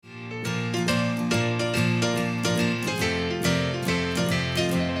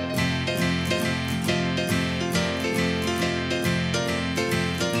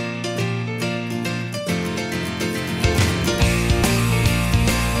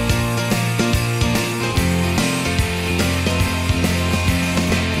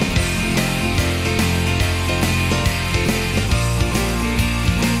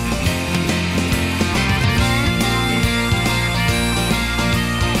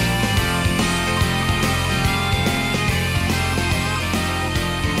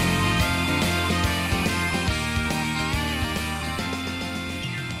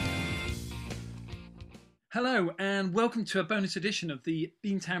and welcome to a bonus edition of the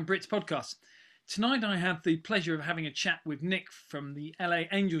Beantown Brits podcast. Tonight I have the pleasure of having a chat with Nick from the LA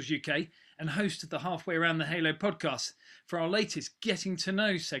Angels UK and host of the Halfway Around the Halo podcast for our latest Getting to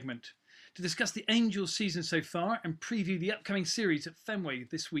Know segment to discuss the Angels season so far and preview the upcoming series at Fenway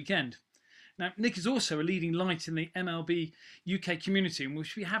this weekend. Now, Nick is also a leading light in the MLB UK community, and we'll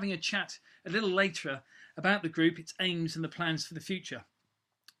be having a chat a little later about the group, its aims and the plans for the future.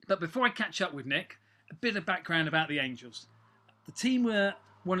 But before I catch up with Nick, a bit of background about the Angels. The team were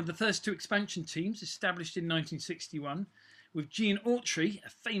one of the first two expansion teams established in 1961, with Gene Autry, a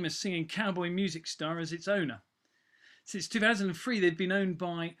famous singing cowboy music star, as its owner. Since 2003, they've been owned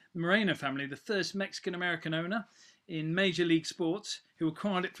by the Moreno family, the first Mexican-American owner in Major League Sports, who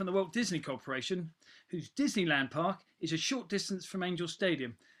acquired it from the Walt Disney Corporation, whose Disneyland Park is a short distance from Angel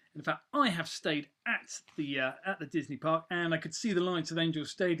Stadium. In fact, I have stayed at the Disney Park, and I could see the lights of Angel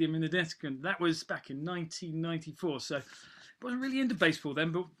Stadium in the distance. That was back in 1994, so I wasn't really into baseball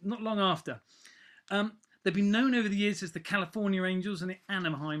then, but not long after. They've been known over the years as the California Angels and the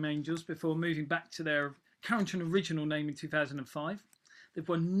Anaheim Angels before moving back to their current and original name in 2005. They've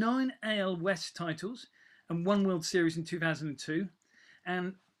won 9 AL West titles and 1 World Series in 2002.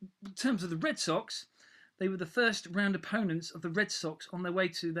 And in terms of the Red Sox, they were the first round opponents of the Red Sox on their way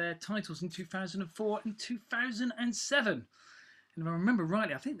to their titles in 2004 and 2007. And if I remember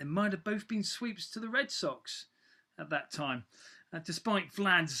rightly, I think they might have both been sweeps to the Red Sox at that time, despite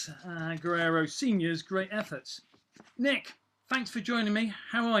Vlad's Guerrero Sr.'s great efforts. Nick, thanks for joining me.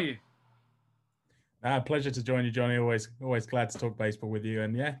 How are you? Pleasure to join you, Johnny. Always glad to talk baseball with you.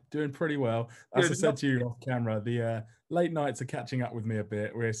 And yeah, doing pretty well. As I said to you off camera, the late nights are catching up with me a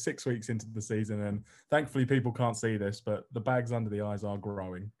bit. We're 6 weeks into the season, and thankfully people can't see this, but the bags under the eyes are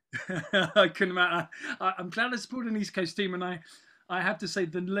growing. I couldn't imagine. I'm glad I support an East Coast team, and I have to say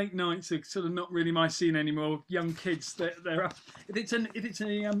the late nights are sort of not really my scene anymore. Young kids, they're up. If it's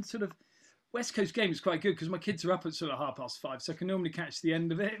a sort of West Coast game, is quite good because my kids are up at sort of 5:30, so I can normally catch the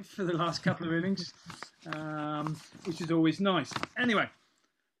end of it for the last couple of innings, which is always nice. Anyway,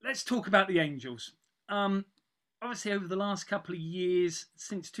 let's talk about the Angels. Obviously, over the last couple of years,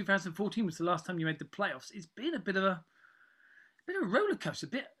 since 2014 was the last time you made the playoffs, it's been a bit of a roller coaster,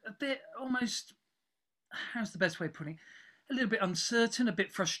 a bit almost. How's the best way of putting it? A little bit uncertain, a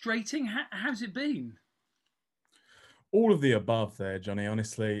bit frustrating. How's it been? All of the above, there, Johnny.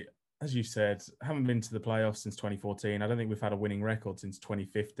 Honestly. As you said, haven't been to the playoffs since 2014. I don't think we've had a winning record since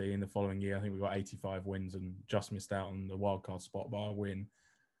 2015. The following year, I think we got 85 wins and just missed out on the wildcard spot by a win.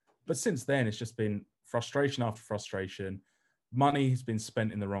 But since then, it's just been frustration after frustration. Money has been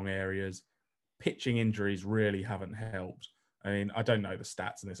spent in the wrong areas. Pitching injuries really haven't helped. I mean, I don't know the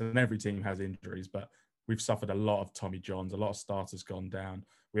stats in this, and every team has injuries, but we've suffered a lot of Tommy Johns. A lot of starters gone down.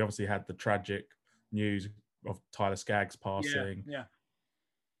 We obviously had the tragic news of Tyler Skaggs passing. Yeah.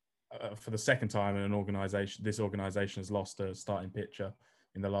 For the second time in this organization has lost a starting pitcher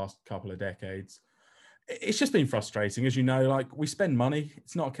in the last couple of decades. It's just been frustrating. As you know, like, we spend money.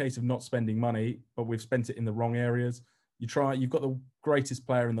 It's not a case of not spending money, but we've spent it in the wrong areas. You've got the greatest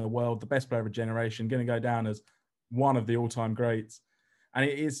player in the world, the best player of a generation, going to go down as one of the all-time greats. And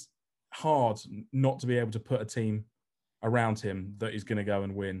it is hard not to be able to put a team around him that is going to go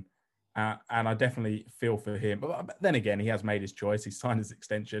and win. And I definitely feel for him. But then again, he has made his choice. He's signed his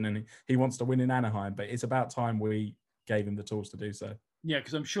extension and he wants to win in Anaheim. But it's about time we gave him the tools to do so. Yeah,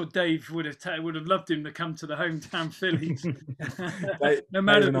 because I'm sure Dave would have loved him to come to the hometown Phillies. No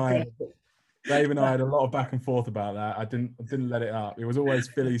matter. Dave and I had a lot of back and forth about that. I didn't let it up. It was always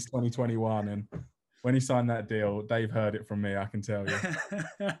Phillies 2021, and when he signed that deal, Dave heard it from me. I can tell you.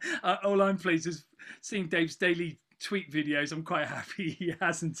 All I'm pleased is seeing Dave's daily tweet videos. I'm quite happy he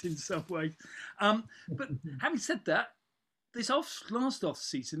hasn't in some ways. But having said that, this last off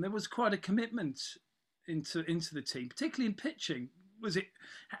season, there was quite a commitment into the team, particularly in pitching.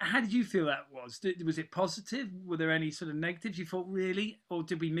 How did you feel that was? Was it positive? Were there any sort of negatives you thought, really? Or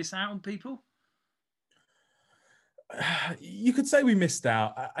did we miss out on people? You could say we missed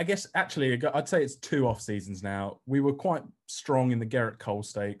out. I guess, actually, I'd say it's 2 off seasons now. We were quite strong in the Gerrit Cole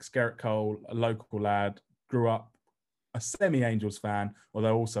stakes. Gerrit Cole, a local lad, grew up a semi-Angels fan,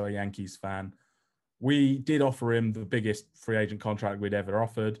 although also a Yankees fan. We did offer him the biggest free agent contract we'd ever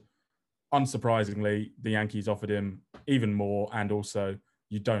offered. Unsurprisingly, the Yankees offered him even more, and also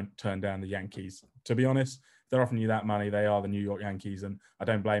you don't turn down the Yankees. To be honest, if they're offering you that money, they are the New York Yankees, and I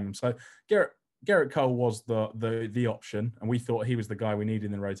don't blame them. So Gerrit Cole was the option, and we thought he was the guy we needed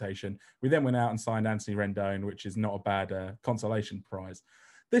in the rotation. We then went out and signed Anthony Rendon, which is not a bad consolation prize.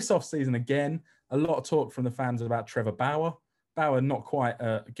 This offseason, again, a lot of talk from the fans about Trevor Bauer. Bauer, not quite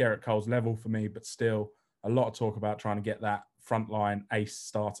Gerrit Cole's level for me, but still a lot of talk about trying to get that frontline ace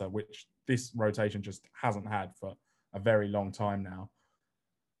starter, which this rotation just hasn't had for a very long time now.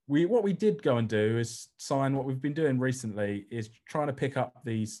 What we did go and do is sign what we've been doing recently is trying to pick up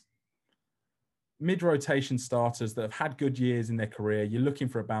these mid-rotation starters that have had good years in their career. You're looking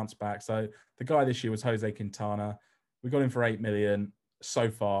for a bounce back. So the guy this year was Jose Quintana. We got him for 8 million. So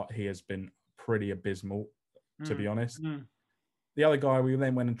far, he has been pretty abysmal, to be honest. The other guy we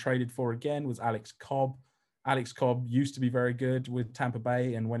then went and traded for again was Alex Cobb. Alex Cobb used to be very good with Tampa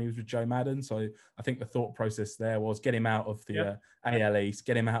Bay and when he was with Joe Madden. So I think the thought process there was get him out of the AL East,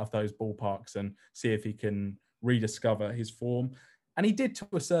 get him out of those ballparks and see if he can rediscover his form. And he did to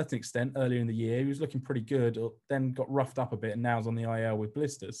a certain extent earlier in the year. He was looking pretty good, then got roughed up a bit and now's on the IL with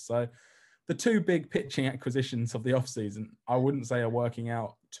blisters. So the two big pitching acquisitions of the offseason, I wouldn't say are working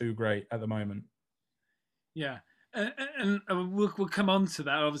out too great at the moment. Yeah. And we'll come on to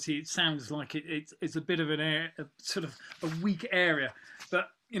that. Obviously, it sounds like it's a bit of a weak area, but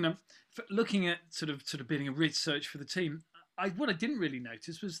looking at sort of being a research for the team, what I didn't really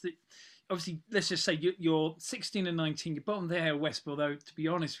notice was that obviously, let's just say you're 16 and 19, you're bottom there, West. Although to be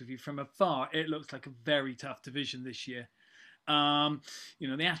honest with you, from afar, it looks like a very tough division this year. The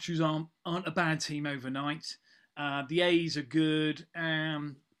Astros aren't a bad team overnight. The A's are good.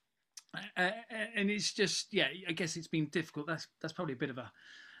 And it's just, I guess it's been difficult. That's probably a bit of a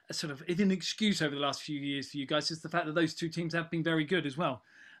sort of an excuse over the last few years for you guys, is the fact that those two teams have been very good as well.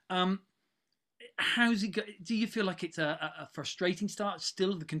 How's it go? Do you feel like it's a frustrating start,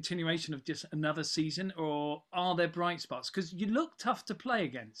 still the continuation of just another season, or are there bright spots? Because you look tough to play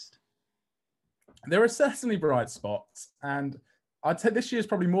against. There are certainly bright spots, and I'd say this year is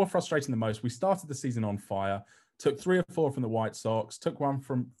probably more frustrating than most. We started the season on fire. Took 3 or 4 from the White Sox, took one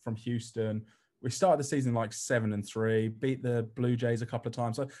from Houston. We started the season like 7-3, beat the Blue Jays a couple of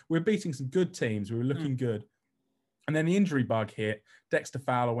times. So we're beating some good teams. We were looking good. And then the injury bug hit. Dexter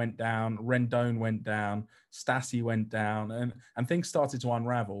Fowler went down, Rendon went down, Stassi went down, and things started to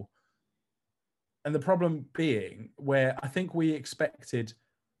unravel. And the problem being where I think we expected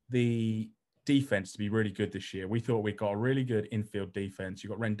the defense to be really good this year. We thought we got a really good infield defense. You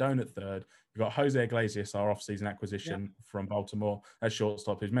got Rendon at third. You got Jose Iglesias, our off-season acquisition from Baltimore at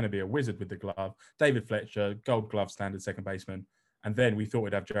shortstop, who's meant to be a wizard with the glove. David Fletcher, Gold Glove standard second baseman, and then we thought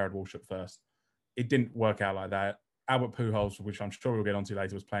we'd have Jared Walsh at first. It didn't work out like that. Albert Pujols, which I'm sure we'll get onto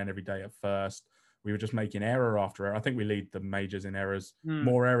later, was playing every day at first. We were just making error after error. I think we lead the majors in errors,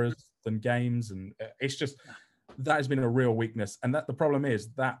 more errors than games, and it's just. That has been a real weakness. And that the problem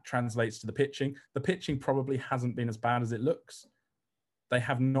is that translates to the pitching. The pitching probably hasn't been as bad as it looks. They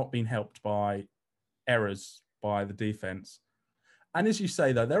have not been helped by errors by the defense. And as you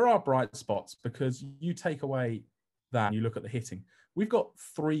say, though, there are bright spots because you take away that and you look at the hitting. We've got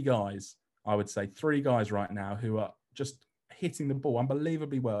 3 guys, I would say, 3 guys right now who are just hitting the ball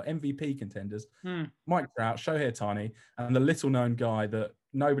unbelievably well. MVP contenders. Mike Trout, Shohei Ohtani, and the little-known guy that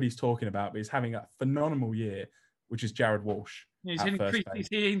nobody's talking about, but he's having a phenomenal year, which is Jared Walsh. Yeah, he's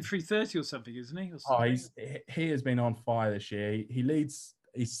hitting 330 or something, isn't he? He has been on fire this year. He's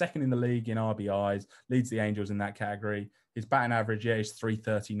second in the league in RBIs, leads the Angels in that category. His batting average, is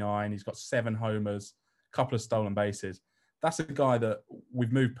 339. He's got 7 homers, a couple of stolen bases. That's a guy that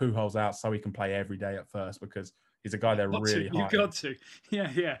we've moved Pujols out so he can play every day at first because he's a guy they're really high. You've got to.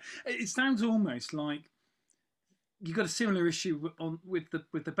 Yeah. It sounds almost like you've got a similar issue with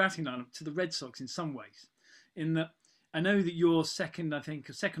the batting lineup to the Red Sox in some ways. In that, I know that you're second, I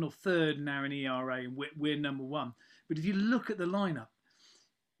think, second or third now in ERA, and we're number 1. But if you look at the lineup,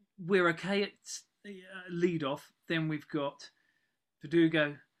 we're okay at leadoff. Then we've got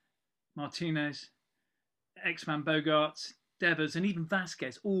Verdugo, Martinez, X-Man Bogarts, Devers, and even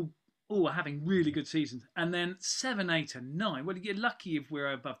Vasquez, all are having really good seasons. And then 7, 8, and 9. Well, you're lucky if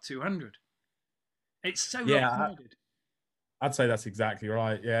we're above 200. It's so lopsided. I'd say that's exactly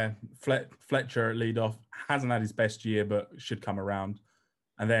right. Yeah, Fletcher at leadoff hasn't had his best year, but should come around.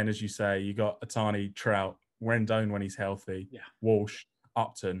 And then, as you say, you got Ohtani, Trout, Rendon when he's healthy, Walsh,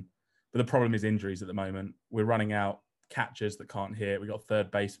 Upton. But the problem is injuries at the moment. We're running out catchers that can't hit. We've got third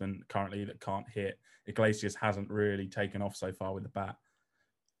baseman currently that can't hit. Iglesias hasn't really taken off so far with the bat.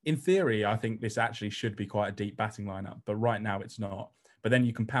 In theory, I think this actually should be quite a deep batting lineup, but right now it's not. But then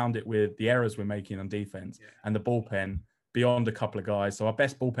you compound it with the errors we're making on defense and the bullpen beyond a couple of guys. So our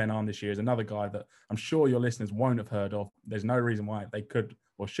best bullpen arm this year is another guy that I'm sure your listeners won't have heard of. There's no reason why they could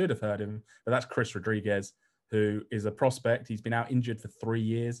or should have heard of him, but that's Chris Rodriguez, who is a prospect. He's been out injured for 3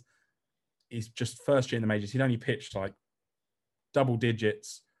 years. He's just first year in the majors. He'd only pitched like double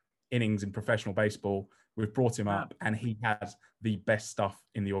digits innings in professional baseball We've brought him Wow. up, and he has the best stuff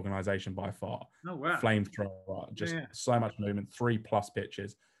in the organisation by far. Oh, wow. Flamethrower, just Yeah. so much movement, 3+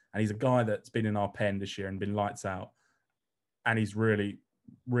 pitches. And he's a guy that's been in our pen this year and been lights out. And he's really,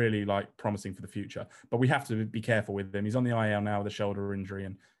 really like promising for the future. But we have to be careful with him. He's on the IL now with a shoulder injury,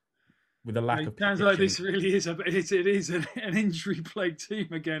 and with a lack It of sounds pitching. like this really is it is an injury-plagued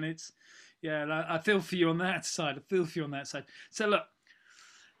team again. It's I feel for you on that side. I feel for you on that side. So look,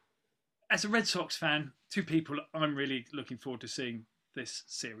 as a Red Sox fan, two people I'm really looking forward to seeing this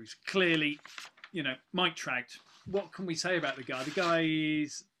series. Clearly, Mike Trout. What can we say about the guy? The guy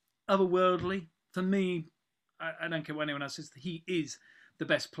is otherworldly. For me, I don't care what anyone else says. He is the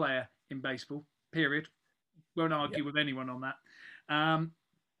best player in baseball. Period. Won't argue with anyone on that.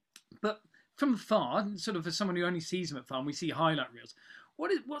 But from afar, sort of as someone who only sees him at far, and we see highlight reels.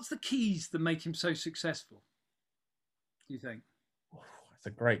 What's the keys that make him so successful? Do you think? That's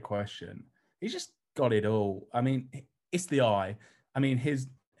a great question. He's just got it all. I mean, it's the eye. I mean, his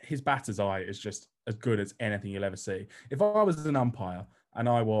batter's eye is just as good as anything you'll ever see. If I was an umpire and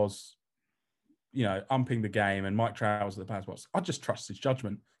I was, umping the game and Mike Trout was at the batter's box, I'd just trust his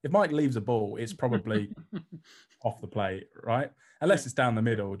judgment. If Mike leaves a ball, it's probably off the plate, right? Unless it's down the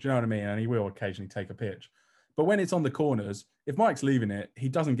middle, do you know what I mean? And he will occasionally take a pitch. But when it's on the corners, if Mike's leaving it, he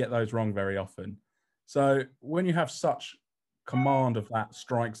doesn't get those wrong very often. So when you have such command of that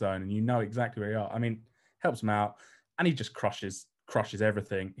strike zone and you know exactly where you are, I mean, helps him out. And he just crushes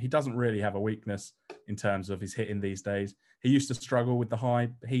everything. He doesn't really have a weakness in terms of his hitting these days. He used to struggle with the high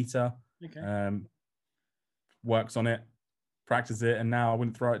heater, works on it, practices it, and now I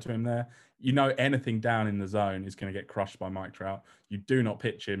wouldn't throw it to him there. Anything down in the zone is going to get crushed by Mike Trout. You do not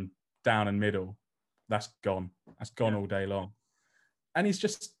pitch him down and middle. That's gone. That's gone all day long. And he's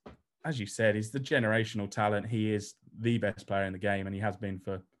just, as you said, he's the generational talent. He is the best player in the game, and he has been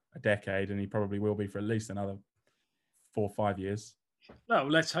for a decade, and he probably will be for at least another 4 or 5 years. Well,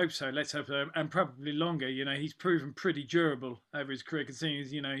 let's hope so. Let's hope so, and probably longer. He's proven pretty durable over his career,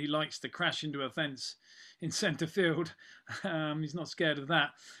 considering he likes to crash into a fence in centre field. He's not scared of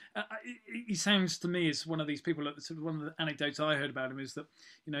that. He sounds to me as one of these people. Sort of one of the anecdotes I heard about him is that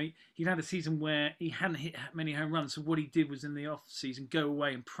he'd had a season where he hadn't hit many home runs. So what he did was in the off season go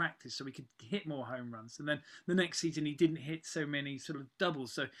away and practice so he could hit more home runs. And then the next season he didn't hit so many sort of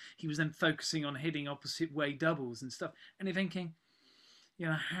doubles. So he was then focusing on hitting opposite way doubles and stuff. And you're thinking,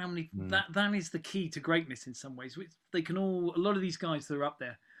 how many that is the key to greatness in some ways. A lot of these guys that are up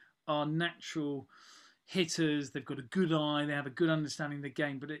there are natural hitters. They've got a good eye. They have a good understanding of the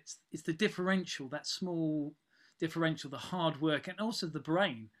game. But it's the differential, that small differential, the hard work, and also the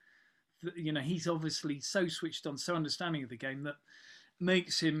brain. He's obviously so switched on, so understanding of the game that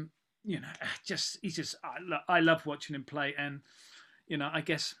makes him, I love watching him play. And I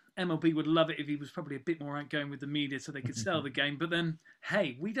guess MLB would love it if he was probably a bit more outgoing with the media so they could sell the game. But then,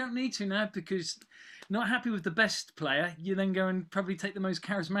 hey, we don't need to now, because not happy with the best player, you then go and probably take the most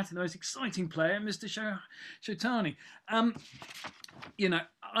charismatic, the most exciting player, Mr. Shotani.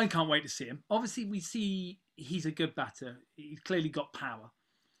 I can't wait to see him. Obviously, we see he's a good batter. He's clearly got power.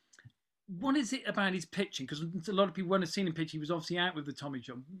 What is it about his pitching? Because a lot of people won't have seen him pitch. He was obviously out with the Tommy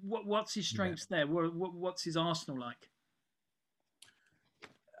John. What's his strengths there? What's his arsenal like?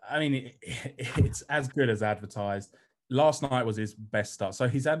 I mean, it's as good as advertised. Last night was his best start. So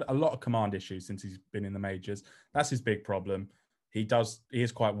he's had a lot of command issues since he's been in the majors. That's his big problem. He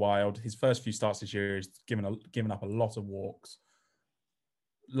is quite wild. His first few starts this year, he's given up a lot of walks.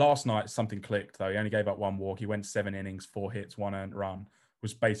 Last night, something clicked, though. He only gave up 1 walk. He went 7 innings, 4 hits, 1 earned run.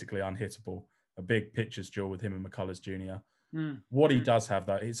 Was basically unhittable. A big pitcher's duel with him and McCullers Jr. What he does have,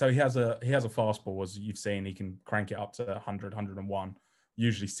 though, so he has a fastball, as you've seen. He can crank it up to 100, 101.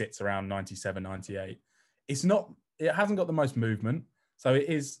 Usually sits around 97, 98. It hasn't got the most movement, so it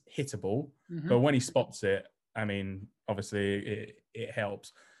is hittable. But when he spots it, I mean, obviously it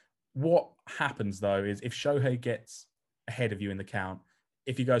helps. What happens, though, is if Shohei gets ahead of you in the count,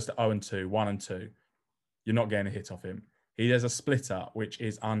 if he goes to 0-2, 1-2, you're not getting a hit off him. He has a splitter, which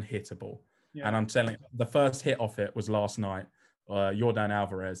is unhittable. Yeah. And I'm telling you, the first hit off it was last night, Yordan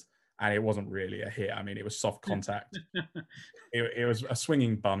Alvarez, and it wasn't really a hit. I mean, it was soft contact. it was a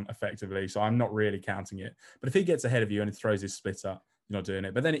swinging bunt, effectively, so I'm not really counting it. But if he gets ahead of you and he throws his splitter, you're not doing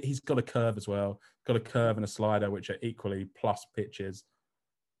it. But then he's got a curve as well. Got a curve and a slider, which are equally plus pitches.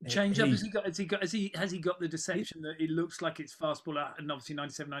 Change up, has he got the deception that it looks like it's fastball at, and obviously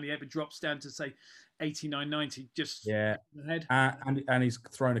 97, 98, but drops down to say 89, 90, just ahead. And he's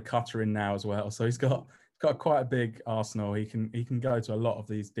thrown a cutter in now as well. So he's got quite a big arsenal. He can go to a lot of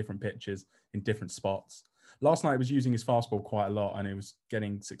these different pitches in different spots. Last night he was using his fastball quite a lot, and he was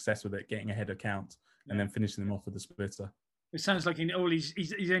getting success with it, getting ahead of count and then finishing them off with the splitter. It sounds like he's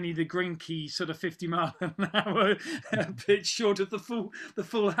only the Grinky sort of 50-mile-an-hour pitch short of the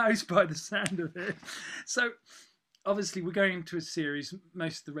full house by the sound of it. So obviously we're going into a series.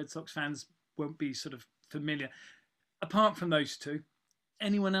 Most of the Red Sox fans won't be sort of familiar. Apart from those two,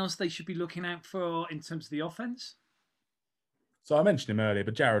 anyone else they should be looking out for in terms of the offense? So I mentioned him earlier,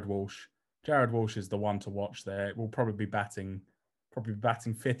 but Jared Walsh. Jared Walsh is the one to watch there. We'll probably be batting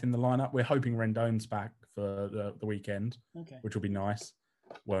fifth in the lineup. We're hoping Rendon's back for the weekend, which will be nice.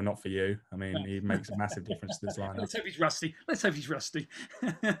 Well, not for you. I mean, he makes a massive difference to this lineup. Let's hope he's rusty.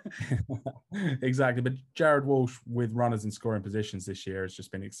 Exactly. But Jared Walsh with runners in scoring positions this year has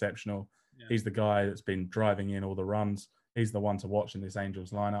just been exceptional. Yeah. He's the guy that's been driving in all the runs. He's the one to watch in this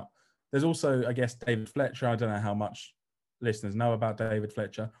Angels lineup. There's also, I guess, David Fletcher. I don't know how much listeners know about David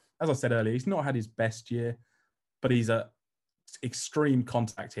Fletcher. As I said earlier, he's not had his best year, but he's a extreme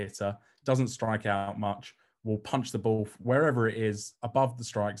contact hitter, doesn't strike out much, will punch the ball wherever it is, above the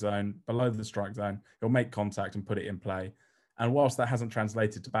strike zone, below the strike zone. He'll make contact and put it in play. And whilst that hasn't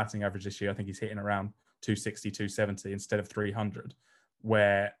translated to batting average this year, I think he's hitting around 260, 270 instead of 300,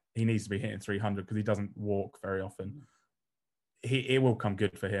 where he needs to be hitting 300 because he doesn't walk very often. It will come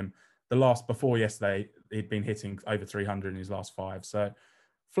good for him. Before yesterday, he'd been hitting over 300 in his last 5. So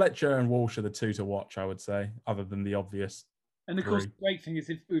Fletcher and Walsh are the two to watch, I would say, other than the obvious. And of course, the great thing is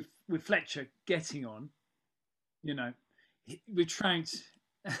if with Fletcher getting on, with Trout,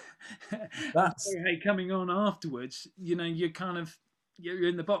 coming on afterwards, you're in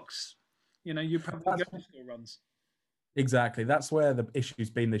the box. You're probably going to score runs. Exactly. That's where the issue's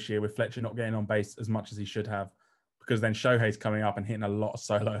been this year with Fletcher not getting on base as much as he should have, because then Shohei's coming up and hitting a lot of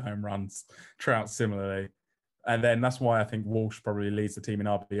solo home runs, Trout similarly. And then that's why I think Walsh probably leads the team in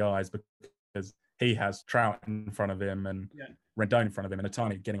RBIs, because he has Trout in front of him and Rendon in front of him and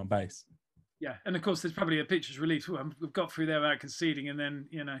Ohtani getting on base. Yeah, and of course there's probably a pitcher's relief. We've got through there without conceding, and then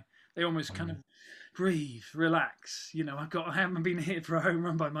they almost kind of breathe, relax. I haven't been hit for a home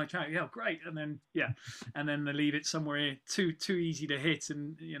run by Mike Trout. Yeah, great. And then and then they leave it somewhere too easy to hit,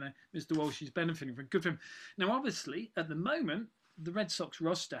 and Mr. Walsh is benefiting from. Good for him. Now, obviously, at the moment, the Red Sox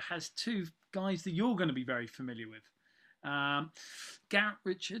roster has two guys that you're going to be very familiar with. Garrett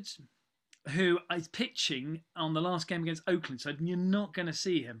Richards, who is pitching on the last game against Oakland, so you're not going to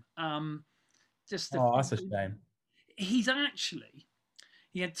see him. That's a shame. He's actually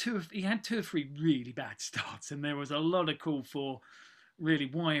he had two or three really bad starts, and there was a lot of call for really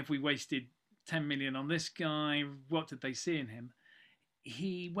why have we wasted 10 million on this guy? What did they see in him?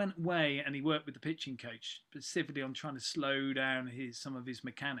 He went away and he worked with the pitching coach specifically on trying to slow down some of his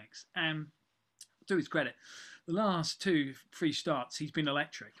mechanics. And to his credit, the last 2-3 starts he's been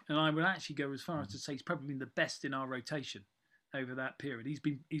electric, and I would actually go as far as to say he's probably been the best in our rotation over that period. He's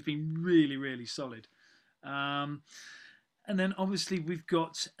been really, really solid. And then obviously we've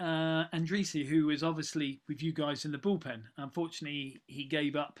got Andriese, who is obviously with you guys in the bullpen. Unfortunately, he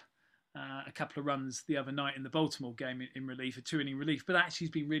gave up a couple of runs the other night in the Baltimore game in relief, a 2-inning relief, but actually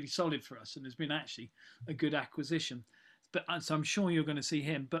he's been really solid for us and has been actually a good acquisition. But so I'm sure you're going to see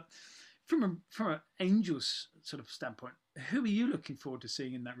him. But from an Angels sort of standpoint, who are you looking forward to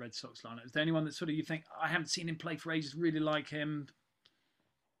seeing in that Red Sox lineup? Is there anyone that sort of you think, I haven't seen him play for ages, really like him?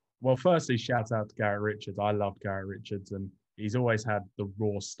 Well, firstly, shout out to Garrett Richards. I love Garrett Richards, and he's always had the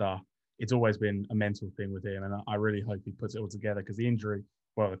raw stuff. It's always been a mental thing with him, and I really hope he puts it all together, because the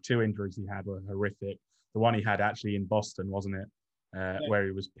 2 injuries he had were horrific. The one he had actually in Boston, wasn't it? Where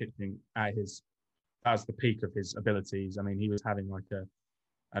he was pitching that was the peak of his abilities. I mean, he was having like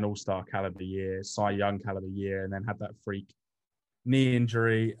an all-star caliber year, Cy Young caliber year, and then had that freak knee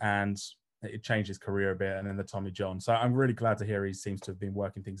injury, and it changed his career a bit, and then the Tommy John. So I'm really glad to hear he seems to have been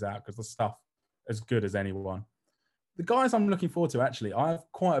working things out, because the stuff as good as anyone. The guys I'm looking forward to, actually, I have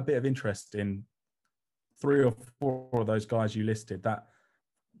quite a bit of interest in 3 or 4 of those guys you listed, that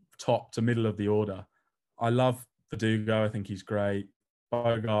top to middle of the order. I love Verdugo. I think he's great.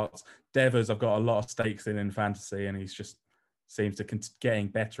 Bogarts. Devers, I've got a lot of stakes in fantasy, and he's just seems to getting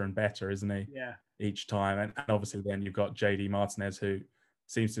better and better, isn't he? Yeah. Each time. And obviously then you've got JD Martinez, who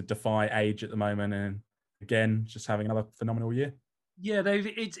seems to defy age at the moment, and again, just having another phenomenal year. Yeah,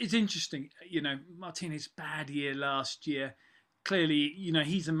 it's interesting. Martinez, bad year last year. Clearly,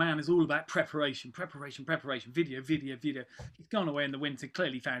 he's a man who's all about preparation, video. He's gone away in the winter,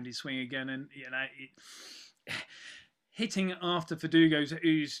 clearly found his swing again, and hitting after Verdugo,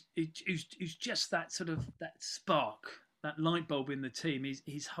 who's just that sort of that spark, that light bulb in the team.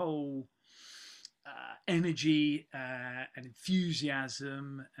 His whole energy and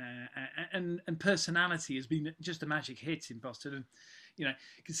enthusiasm and personality has been just a magic hit in Boston. And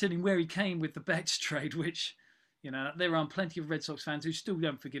considering where he came with the Betts trade, which, there are plenty of Red Sox fans who still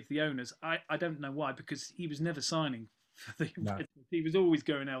don't forgive the owners. I don't know why, because he was never signing for the Red Sox. He was always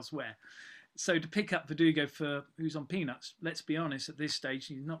going elsewhere. So to pick up Verdugo for who's on peanuts, let's be honest, at this stage,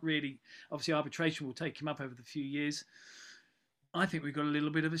 he's not really. Obviously, arbitration will take him up over the few years. I think we've got a little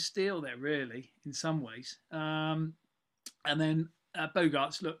bit of a steal there, really, in some ways. And then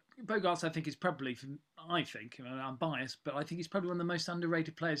Bogaerts. Look, Bogaerts, I think, is probably, I'm biased, but I think he's probably one of the most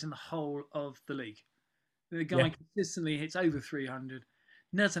underrated players in the whole of the league. The guy consistently hits over 300,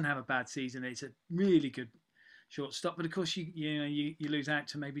 doesn't have a bad season. It's a really good shortstop, but of course you lose out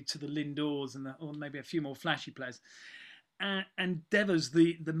to maybe to the Lindors or maybe a few more flashy players. And Devers,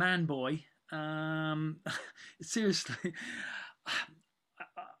 the man boy. Seriously,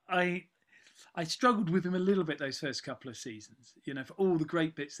 I struggled with him a little bit those first couple of seasons. For all the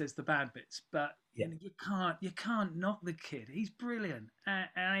great bits, there's the bad bits. But you can't knock the kid. He's brilliant,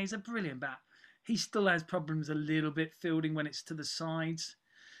 and he's a brilliant bat. He still has problems a little bit fielding when it's to the sides,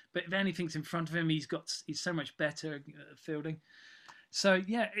 but if anything's in front of him, he's so much better at fielding. So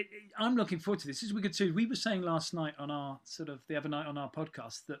I'm looking forward to this. This is wicked too. We were saying last night on the other night on our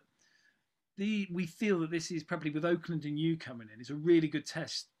podcast that we feel that this is probably, with Oakland and you coming in, is a really good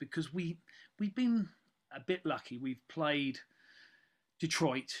test, because we've been a bit lucky. We've played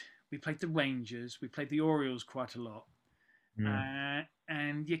Detroit, we played the Rangers, we played the Orioles quite a lot.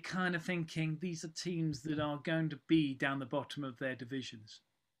 And you're kind of thinking these are teams that are going to be down the bottom of their divisions.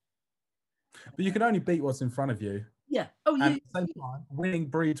 But you can only beat what's in front of you. Yeah. And at the same time, winning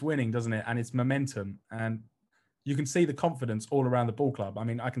breeds winning, doesn't it? And it's momentum. And you can see the confidence all around the ball club. I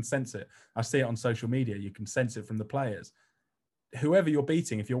mean, I can sense it. I see it on social media. You can sense it from the players. Whoever you're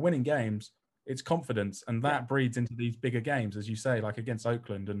beating, if you're winning games, it's confidence. And that breeds into these bigger games, as you say, like against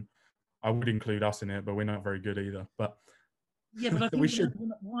Oakland. And I would include us in it, but we're not very good either. But but I think we should.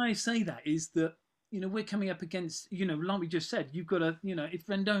 Why I say that is that, we're coming up against, like we just said, you've got to, if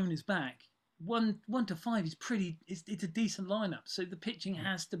Rendon is back, 1 to 5 is it's a decent lineup. So the pitching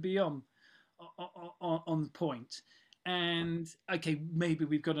has to be on point. And okay, maybe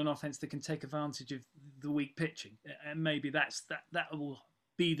we've got an offense that can take advantage of the weak pitching, and maybe that will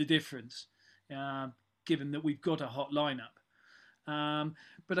be the difference, given that we've got a hot lineup.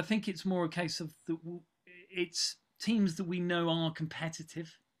 But I think it's more a case of it's teams that we know are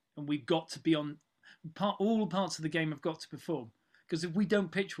competitive, and we've got to be on all parts of the game have got to perform, because if we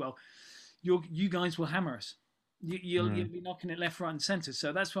don't pitch well, you guys will hammer us. You'll be knocking it left, right, and centre.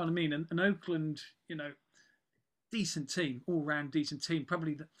 So that's what I mean. And Oakland, decent team, all round decent team.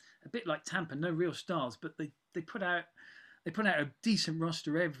 Probably a bit like Tampa, no real stars, but they put out a decent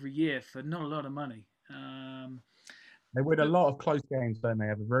roster every year for not a lot of money. They win a lot of close games, don't they?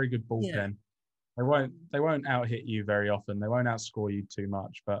 Have a very good bullpen. They won't out hit you very often. They won't outscore you too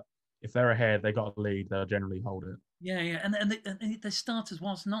much. But if they're ahead, they got a lead, they'll generally hold it. Yeah. And the starters,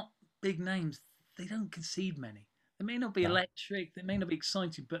 whilst not big names, they don't concede many. They may not be electric, they may not be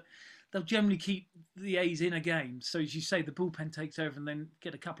exciting, but they'll generally keep the A's in a game. So as you say, the bullpen takes over and then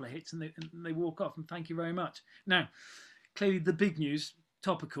get a couple of hits and they walk off, and thank you very much. Now, clearly the big news,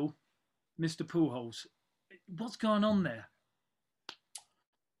 topical, Mr. Pujols. What's going on there?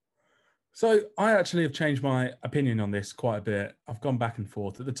 So I actually have changed my opinion on this quite a bit. I've gone back and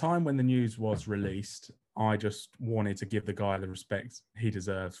forth. At the time when the news was released, I just wanted to give the guy the respect he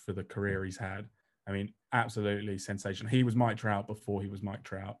deserves for the career he's had. I mean, absolutely sensational. He was Mike Trout before he was Mike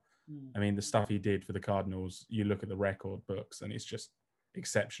Trout. I mean, the stuff he did for the Cardinals, you look at the record books and it's just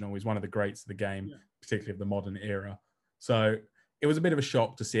exceptional. He's one of the greats of the game, particularly of the modern era. So it was a bit of a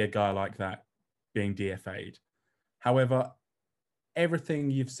shock to see a guy like that being DFA'd. However,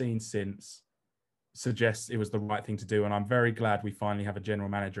 everything you've seen since suggests it was the right thing to do. And I'm very glad we finally have a general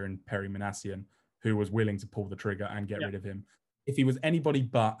manager in Perry Manassian who was willing to pull the trigger and get rid of him. If he was anybody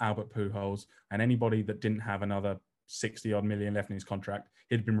but Albert Pujols and anybody that didn't have another 60-odd million left in his contract,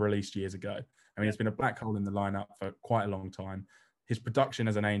 he'd been released years ago. I mean, it's been a black hole in the lineup for quite a long time. His production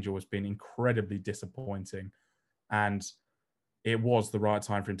as an Angel has been incredibly disappointing. And it was the right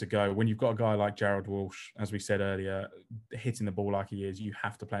time for him to go. When you've got a guy like Jared Walsh, as we said earlier, hitting the ball like he is, you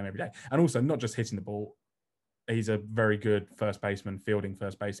have to play him every day. And also, not just hitting the ball, he's a very good first baseman, fielding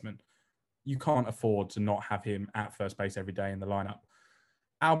first baseman. You can't afford to not have him at first base every day in the lineup.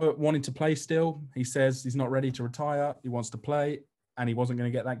 Albert wanted to play still. He says he's not ready to retire. He wants to play, and he wasn't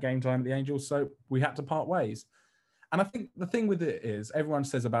going to get that game time at the Angels, so we had to part ways. And I think the thing with it is everyone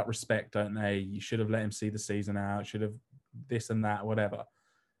says about respect, don't they? You should have let him see the season out, should have this and that, whatever.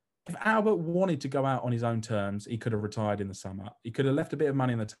 If Albert wanted to go out on his own terms, he could have retired in the summer. He could have left a bit of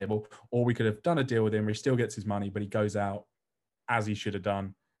money on the table, or we could have done a deal with him where he still gets his money, but he goes out as he should have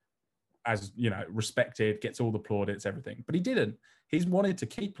done, as respected, gets all the plaudits, everything. But he didn't. He's wanted to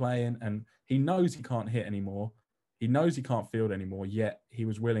keep playing, and he knows he can't hit anymore. He knows he can't field anymore, yet he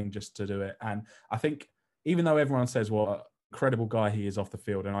was willing just to do it. And I think even though everyone says what an incredible guy he is off the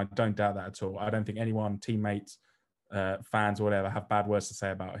field, and I don't doubt that at all, I don't think anyone, teammates, fans or whatever, have bad words to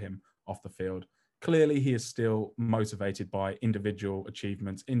say about him off the field. Clearly, he is still motivated by individual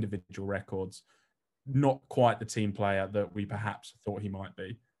achievements, individual records, not quite the team player that we perhaps thought he might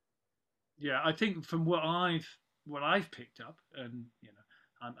be. Yeah, I think from what I've picked up, and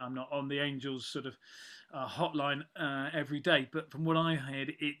I'm not on the Angels sort of hotline every day, but from what I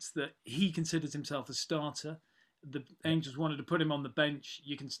heard, it's that he considers himself a starter. The Angels wanted to put him on the bench.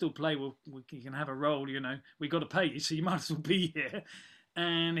 You can still play. You can have a role. We got to pay you, so you might as well be here.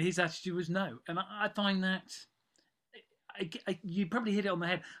 And his attitude was no. And I find that you probably hit it on the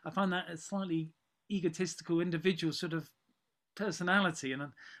head. I find that a slightly egotistical individual sort of personality, and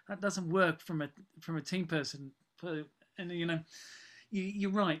that doesn't work from a team person. And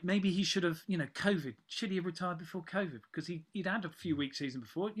you're right. Maybe he should have, COVID. Should he have retired before COVID? Because he'd had a few weeks season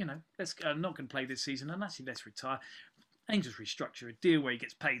before. I'm not going to play this season, and actually let's retire. Angels restructure a deal where he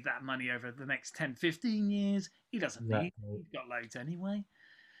gets paid that money over the next 10, 15 years. He doesn't need. He's got loads anyway.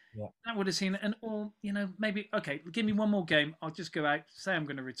 Yeah. That would have seen it. And maybe, okay, give me one more game. I'll just go out, say I'm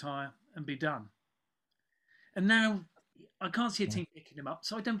going to retire, and be done. And now I can't see a team picking him up,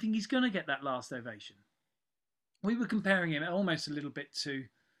 so I don't think he's going to get that last ovation. We were comparing him almost a little bit to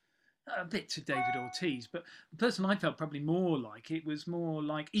David Ortiz, but the person I felt probably more like it was more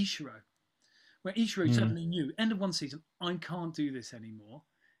like Ichiro, where Ichiro suddenly knew, end of one season, I can't do this anymore.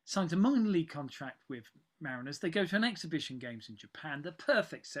 Signs a minor league contract with Mariners. They go to an exhibition games in Japan, the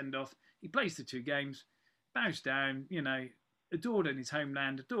perfect send-off. He plays the 2 games, bows down, adored in his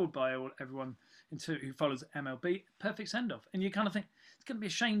homeland, adored by everyone who follows MLB, perfect send-off. And you kind of think, it's going to be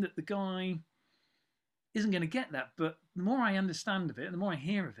a shame that the guy isn't going to get that. But the more I understand of it, and the more I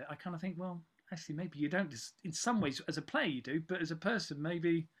hear of it, I kind of think, well, actually, maybe you don't. In some ways, as a player, you do, but as a person,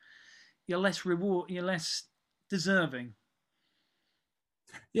 maybe you're less deserving.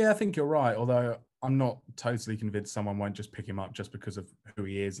 Yeah, I think you're right. Although I'm not totally convinced someone won't just pick him up just because of who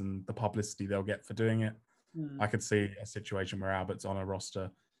he is and the publicity they'll get for doing it. I could see a situation where Albert's on a roster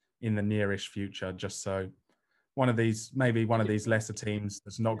in the nearish future, just so one of these lesser teams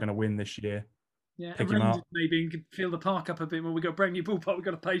that's not going to win this year. Yeah, pick him up. Maybe and could fill the park up a bit more. We've got a brand new ballpark. We've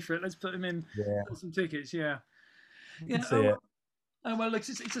got to pay for it. Let's put him in. Yeah. Put some tickets. Yeah. See it. Oh, well, look,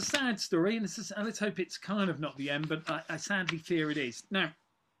 it's a sad story, and let's hope it's kind of not the end, but I sadly fear it is. Now,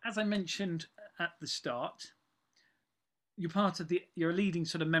 as I mentioned at the start, you're a leading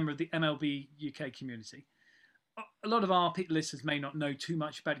sort of member of the MLB UK community. A lot of our listeners may not know too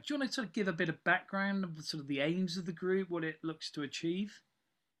much about it. Do you want to sort of give a bit of background of sort of the aims of the group, what it looks to achieve?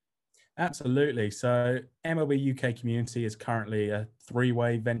 Absolutely. So MLB UK community is currently a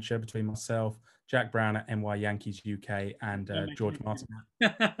 3-way venture between myself, Jack Brown at NY Yankees UK, and George Martin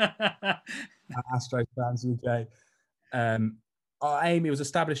at Astros Fans UK. Our aim, it was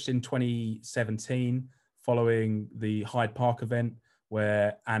established in 2017 following the Hyde Park event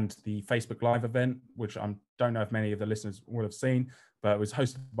and the Facebook Live event, which I don't know if many of the listeners will have seen, but it was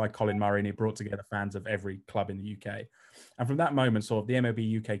hosted by Colin Murray, and he brought together fans of every club in the UK. And from that moment, sort of the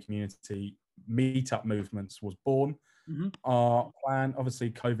MLB UK community meetup movements was born. Mm-hmm. Our plan, obviously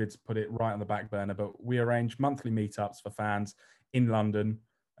COVID's put it right on the back burner, but we arrange monthly meetups for fans in London,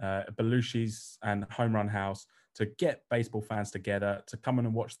 Belushi's and Home Run House, to get baseball fans together, to come in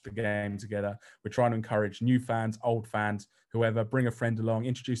and watch the game together. We're trying to encourage new fans, old fans, whoever, bring a friend along,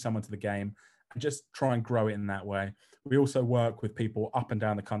 introduce someone to the game, and just try and grow it in that way. We also work with people up and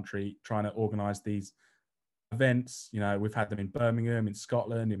down the country trying to organise these events. We've had them in Birmingham, in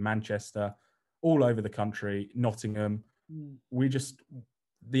Scotland, in Manchester, all over the country, Nottingham.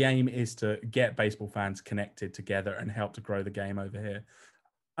 The aim is to get baseball fans connected together and help to grow the game over here.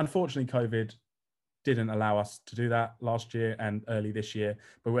 Unfortunately, COVID didn't allow us to do that last year and early this year,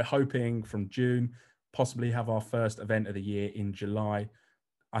 but we're hoping from June, possibly have our first event of the year in July.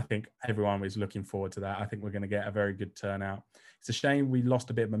 I think everyone is looking forward to that. I think we're going to get a very good turnout. It's a shame we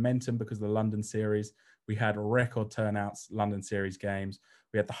lost a bit of momentum because of the London series. We had record turnouts, London series games.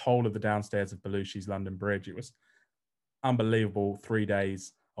 We had the whole of the downstairs of Belushi's London Bridge. It was unbelievable 3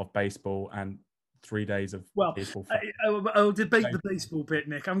 days of baseball and 3 days of baseball. I'll debate the baseball bit,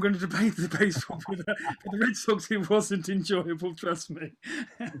 Nick. I'm going to debate the baseball for the Red Sox. It wasn't enjoyable, trust me.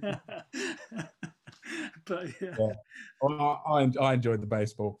 But yeah. Well, I enjoyed the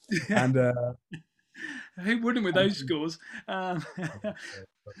baseball, and who wouldn't with those scores? But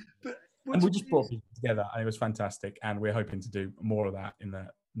And we just brought people together, and it was fantastic. And we're hoping to do more of that in the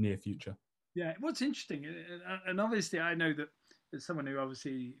near future. Yeah, what's interesting, and obviously I know that as someone who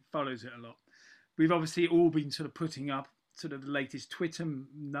obviously follows it a lot, we've obviously all been sort of putting up sort of the latest Twitter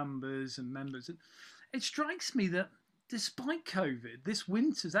numbers and members. And it strikes me that despite COVID, this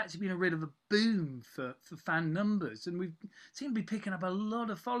winter's actually been a bit of a boom for fan numbers, and we seem to be picking up a lot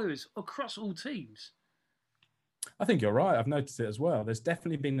of followers across all teams. I think you're right. I've noticed it as well. There's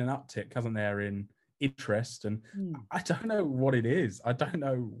definitely been an uptick, hasn't there, in interest, and I don't know what it is. I don't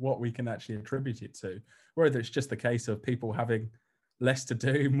know what we can actually attribute it to. Whether it's just the case of people having less to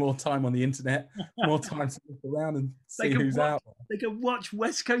do, more time on the internet, more time to look around and see who's out. They could watch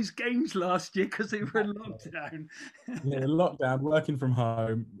West Coast games last year because they were in lockdown. Yeah, lockdown, working from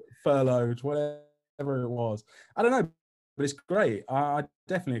home, furloughed, whatever it was. I don't know, but it's great. I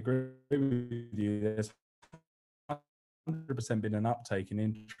definitely agree with you. There's 100% been an uptake in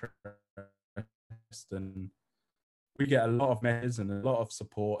interest, and we get a lot of messages and a lot of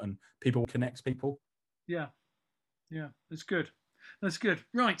support, and people connects people. Yeah, that's good. That's good.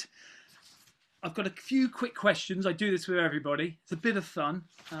 Right, I've got a few quick questions. I do this with everybody. It's a bit of fun.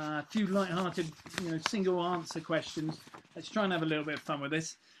 A few light-hearted, single answer questions. Let's try and have a little bit of fun with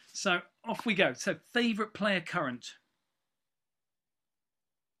this. So off we go. So, favourite player current?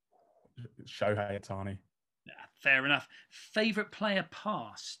 Shohei Ohtani. Yeah, fair enough. Favourite player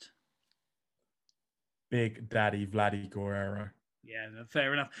past? Big Daddy Vladdy Guerrero. Yeah,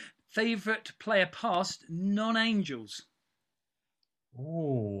 fair enough. Favourite player past, non-Angels?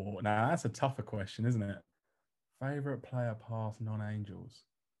 Oh, now that's a tougher question, isn't it? Favourite player past, non-Angels.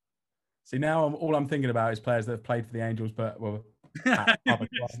 See, now all I'm thinking about is players that have played for the Angels, but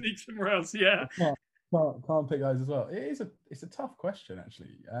sneak somewhere else. Yeah, can't pick those as well. It's a tough question,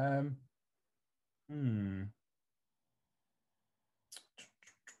 actually.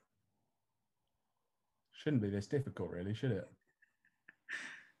 Shouldn't be this difficult, really, should it?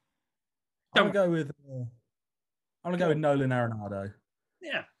 I'm gonna go with Nolan Arenado.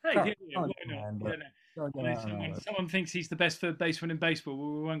 Yeah, hey, why not? Someone thinks he's the best third baseman in baseball.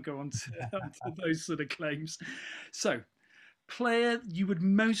 Well, we won't go on to those sort of claims. So, player you would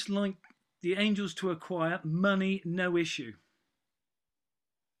most like the Angels to acquire, money, no issue.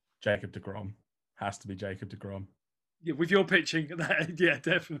 Jacob deGrom. Has to be Jacob deGrom. Yeah, with your pitching, yeah,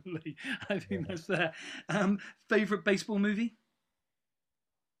 definitely. I think that's there. Favorite baseball movie?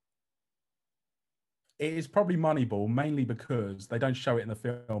 It is probably Moneyball, mainly because they don't show it in the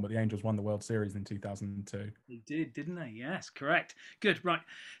film, but the Angels won the World Series in 2002. They did, didn't they? Yes, correct. Good, right.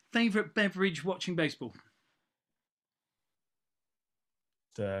 Favorite beverage watching baseball?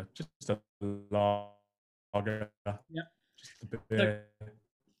 Just a lager. Yeah. Just a bit.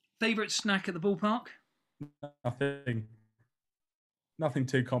 Favorite snack at the ballpark? Nothing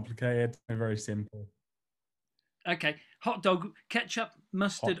too complicated. Very simple. Okay. Hot dog, ketchup,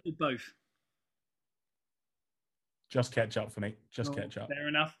 mustard, or both? Just ketchup for me. Just ketchup.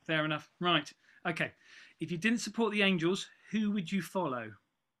 Fair enough. Right. Okay. If you didn't support the Angels, who would you follow?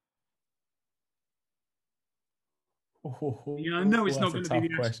 I know it's not going to be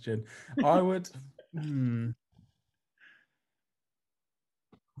the question. I would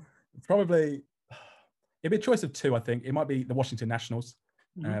probably. It'd be a choice of two. I think it might be the Washington Nationals,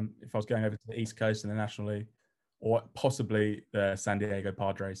 if I was going over to the East Coast in the National League, or possibly the San Diego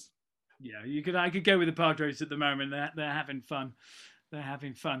Padres. Yeah, I could go with the Padres at the moment. They're having fun. They're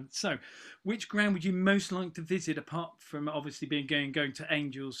having fun. So, which ground would you most like to visit apart from obviously going to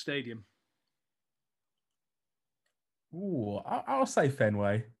Angels Stadium? Ooh, I'll say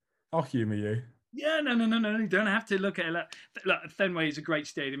Fenway. I'll humour you. Yeah, no. You don't have to look at it. Look, Fenway is a great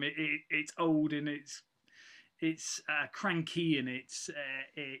stadium. It's old and it's cranky and it's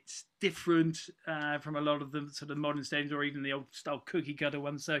different from a lot of the sort of modern stadiums or even the old style cookie cutter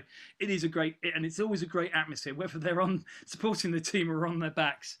ones. So it is and it's always a great atmosphere, whether they're on supporting the team or on their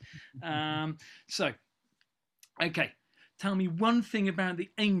backs. So, okay, tell me one thing about the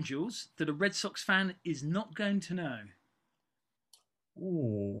Angels that a Red Sox fan is not going to know.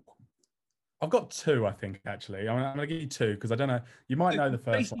 Ooh. I've got two, I think, actually. I'm going to give you two because I don't know. You might know the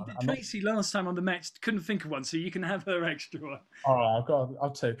first one. Tracy last time on the Mets couldn't think of one, so you can have her extra one. All right,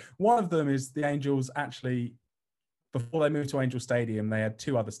 I've two. One of them is the Angels actually, before they moved to Angel Stadium, they had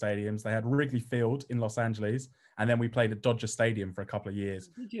two other stadiums. They had Wrigley Field in Los Angeles, and then we played at Dodger Stadium for a couple of years.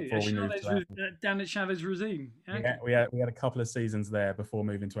 Did you? Down at Chavez Ravine. Okay. Yeah, we had a couple of seasons there before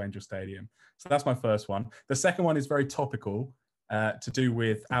moving to Angel Stadium. So that's my first one. The second one is very topical to do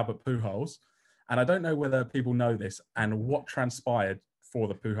with Albert Pujols. And I don't know whether people know this and what transpired for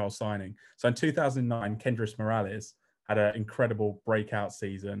the Pujols signing. So in 2009, Kendrys Morales had an incredible breakout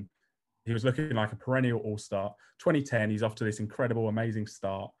season, He was looking like a perennial all-star. 2010, he's off to this incredible, amazing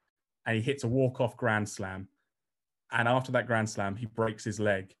start, and he hits a walk-off grand slam. And after that grand slam, he breaks his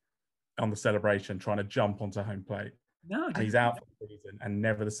leg on the celebration, trying to jump onto home plate. No, and he's out for the season and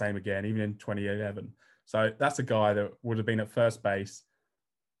never the same again, even in 2011. So that's a guy that would have been at first base,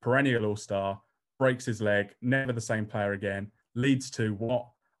 perennial all-star, breaks his leg, never the same player again, leads to what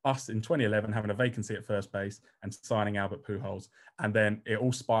us in 2011 having a vacancy at first base and signing Albert Pujols. And then it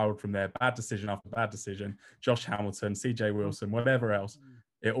all spiraled from there, bad decision after bad decision. Josh Hamilton, CJ Wilson, whatever else.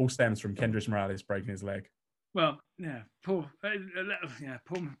 It all stems from Kendrys Morales breaking his leg. Well, yeah, poor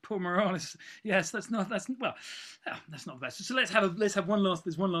Morales. Yes, that's not the best. So let's have one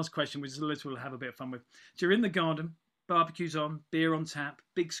last question, which is a little we'll have a bit of fun with. So you're in the garden, barbecue's on, beer on tap,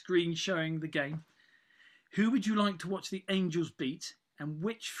 big screen showing the game. Who would you like to watch the Angels beat, and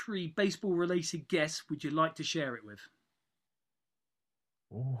which 3 baseball-related guests would you like to share it with?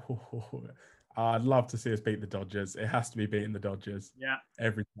 Oh, I'd love to see us beat the Dodgers. It has to be beating the Dodgers. Yeah,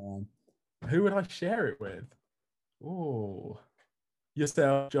 every time. Who would I share it with? Oh,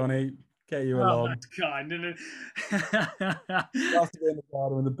 yourself, Johnny. Get you along. That's kind, isn't it? Love to be in the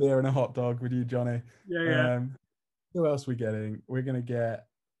garden with a beer and a hot dog with you, Johnny. Yeah. Who else are we getting? We're going to get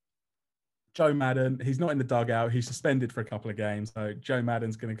Joe Madden. He's not in the dugout. He's suspended for a couple of games. So Joe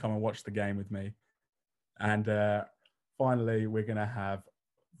Madden's going to come and watch the game with me. And finally, we're going to have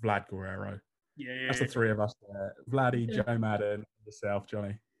Vlad Guerrero. Yeah. That's the 3 of us there. Vladdy, Joe Madden, yourself,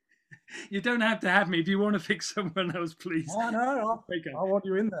 Johnny. You don't have to have me. If you want to pick someone else, please. Oh, no, I want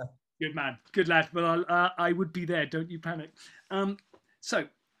you in there. Good man. Good lad. Well, I would be there. Don't you panic. So,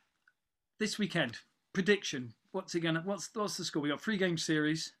 this weekend, prediction. What's the score? We got 3-game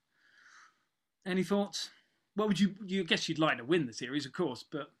series. Any thoughts? What would you guess you'd like to win the series, of course,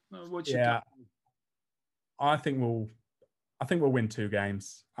 but what's your thought? I think we'll win 2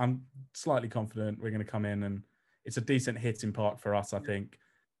 games. I'm slightly confident we're going to come in, and it's a decent hitting park for us, I think.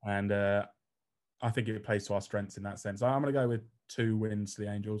 And I think it plays to our strengths in that sense. I'm going to go with 2 wins to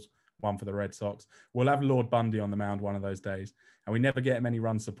the Angels, 1 for the Red Sox. We'll have Lord Bundy on the mound one of those days, and we never get him any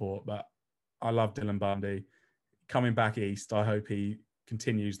run support, but I love Dylan Bundy. Coming back east, I hope he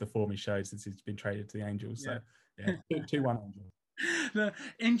continues the form he showed since he's been traded to the Angels. So, 2-1 Angels.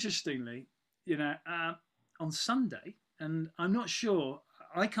 Interestingly, on Sunday, and I'm not sure,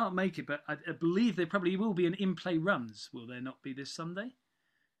 I can't make it, but I believe there probably will be an in-play runs. Will there not be this Sunday?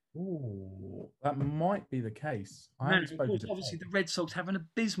 Oh, that might be the case. Obviously, the Red Sox have an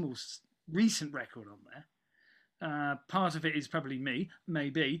abysmal recent record on there. Part of it is probably me,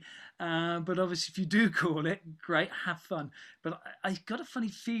 maybe. But obviously, if you do call it, great, have fun. But I've got a funny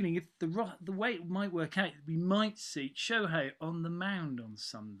feeling if the way it might work out, we might see Shohei on the mound on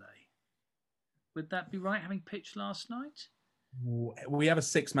Sunday. Would that be right, having pitched last night? We have a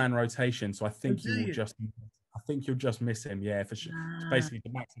 6-man rotation, so I think you'll just miss him. Yeah, for sure. Basically, to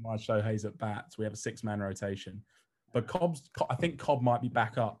maximise Shohei's at bats, we have a 6-man rotation. But I think Cobb might be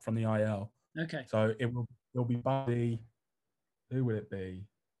back up from the IL. Okay. So it'll be Bundy. Who will it be?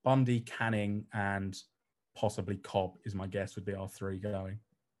 Bundy, Canning, and possibly Cobb is my guess. Would be our 3 going.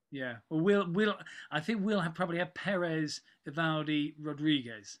 Yeah. Well, I think we'll probably have Perez, Eovaldi,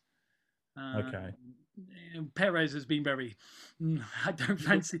 Rodriguez. Okay. Perez has been very. I don't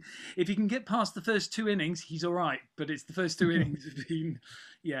fancy. If he can get past the first 2 innings, he's all right. But it's the first 2 innings have been,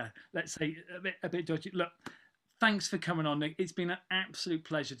 let's say a bit dodgy. Look, thanks for coming on, Nick. It's been an absolute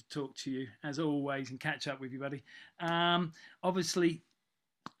pleasure to talk to you as always and catch up with you, buddy. Obviously,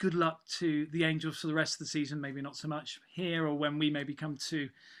 good luck to the Angels for the rest of the season. Maybe not so much here or when we maybe come to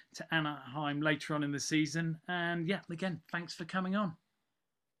Anaheim later on in the season. And again, thanks for coming on.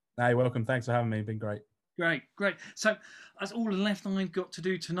 Hey, welcome. Thanks for having me. It's been great. Great. So that's all left I've got to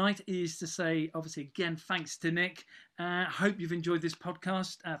do tonight is to say, obviously, again, thanks to Nick. Hope you've enjoyed this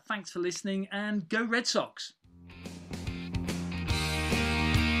podcast. Thanks for listening and go Red Sox.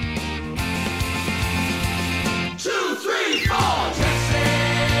 2, 3, 4,